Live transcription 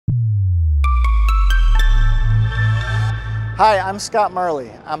Hi, I'm Scott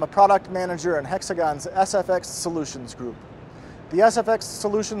Marley. I'm a product manager in Hexagon's SFX Solutions Group. The SFX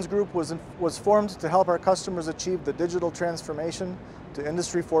Solutions Group was formed to help our customers achieve the digital transformation to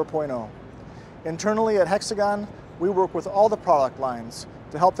Industry 4.0. Internally at Hexagon, we work with all the product lines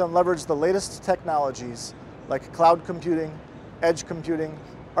to help them leverage the latest technologies like cloud computing, edge computing,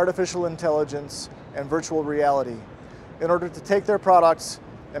 artificial intelligence, and virtual reality in order to take their products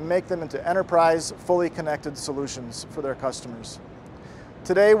and make them into enterprise, fully connected solutions for their customers.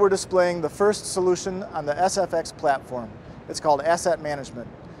 Today we're displaying the first solution on the SFX platform. It's called Asset Management.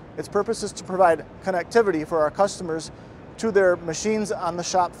 Its purpose is to provide connectivity for our customers to their machines on the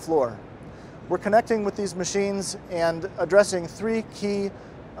shop floor. We're connecting with these machines and addressing three key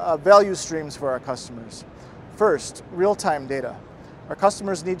value streams for our customers. First, real-time data. Our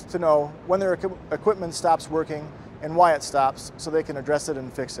customers need to know when their equipment stops working and why it stops so they can address it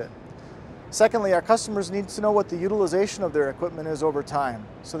and fix it. Secondly, our customers need to know what the utilization of their equipment is over time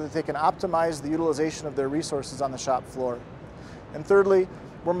so that they can optimize the utilization of their resources on the shop floor. And thirdly,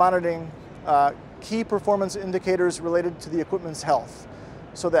 we're monitoring key performance indicators related to the equipment's health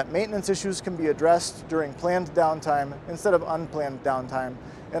so that maintenance issues can be addressed during planned downtime instead of unplanned downtime,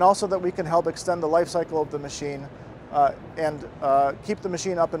 and also that we can help extend the life cycle of the machine and keep the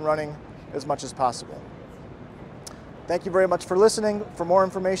machine up and running as much as possible. Thank you very much for listening. For more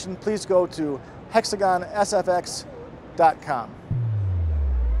information, please go to hexagonsfx.com.